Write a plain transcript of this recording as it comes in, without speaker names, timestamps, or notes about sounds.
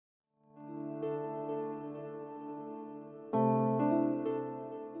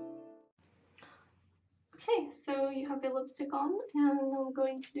Okay, so you have your lipstick on, and I'm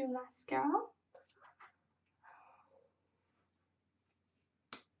going to do mascara.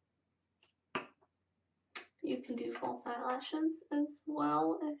 You can do false eyelashes as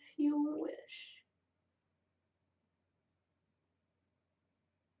well if you wish.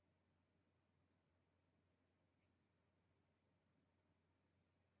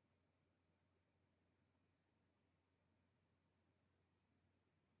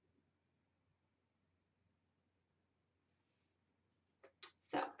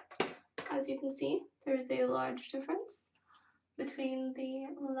 So, as you can see, there is a large difference between the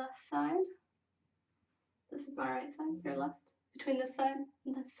left side. This is my right side, your left. Between this side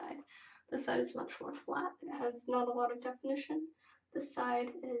and this side. This side is much more flat. It has not a lot of definition. This side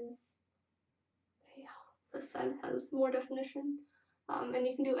is, this side has more definition. And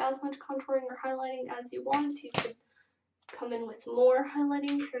you can do as much contouring or highlighting as you want. You could come in with more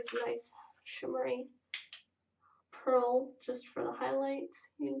highlighting. Here's a nice shimmery pearl just for the highlights.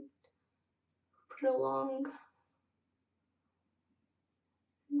 You put it along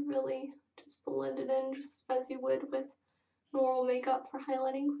and really just blend it in just as you would with normal makeup for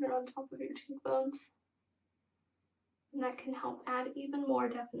highlighting. Put it on top of your cheekbones. And that can help add even more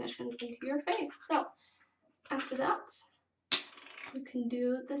definition into your face. So after that, you can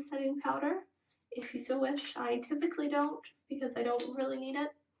do the setting powder if you so wish. I typically don't, just because I don't really need it,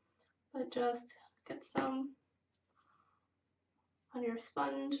 but just get some on your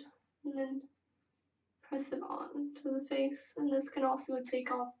sponge and then press it on to the face. And this can also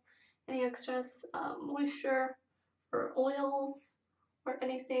take off any excess moisture or oils or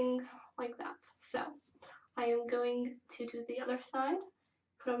anything like that. So I am going to do the other side,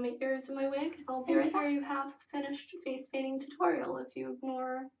 put on my ears and my wig, and I'll be right there. You have finished face painting tutorial if you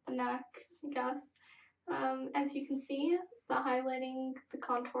ignore the neck, I guess. As you can see, the highlighting, the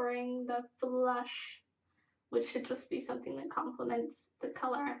contouring, the blush, which should just be something that complements the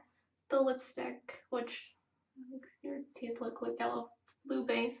color, the lipstick, which makes your teeth look like yellow blue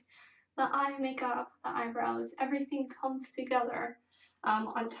base, the eye makeup, the eyebrows, everything comes together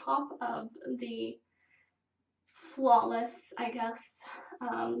on top of the flawless, I guess,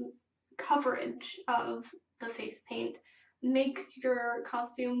 coverage of the face paint. Makes your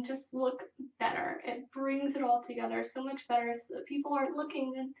costume just look better. It brings it all together so much better so that people aren't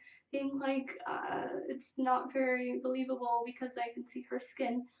looking and being like, it's not very believable because I can see her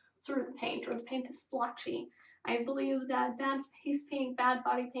skin through the paint, or the paint is splotchy. I believe that bad face paint, bad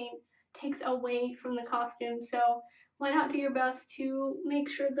body paint takes away from the costume, so why not do your best to make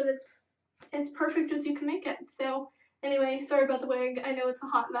sure that it's as perfect as you can make it. So anyway, sorry about the wig. I know it's a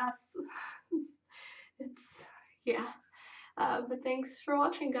hot mess. it's, yeah. But thanks for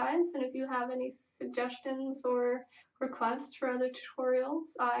watching, guys, and if you have any suggestions or requests for other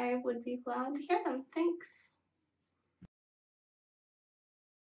tutorials, I would be glad to hear them. Thanks!